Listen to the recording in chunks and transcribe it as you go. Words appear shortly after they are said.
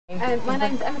My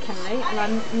name's Emma Kennelly and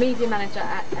I'm media manager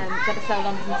at ZSL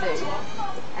London Zoo.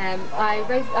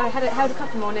 I held a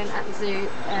couple morning at the zoo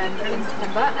in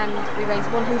September and we raised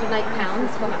 £108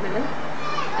 for Macmillan.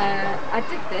 I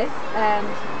did this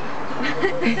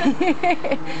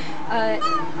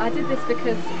I did this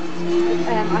because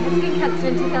I had skin cancer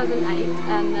in 2008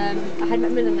 and I had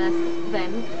Macmillan there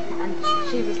then, and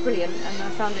she was brilliant and I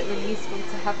found it really useful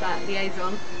to have that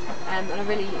liaison, and I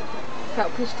really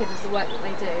felt appreciative of the work that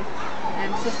they do.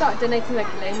 So I started donating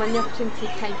regularly, and when the opportunity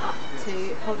came up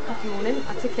to hold a coffee morning,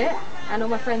 I took it, and all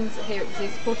my friends here at the zoo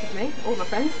supported me, all my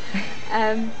friends,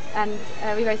 and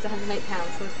we raised £108,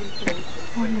 so I was really pleased.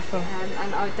 Wonderful.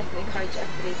 And I would definitely encourage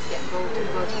everybody to get involved in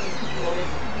the world of coffee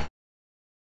morning.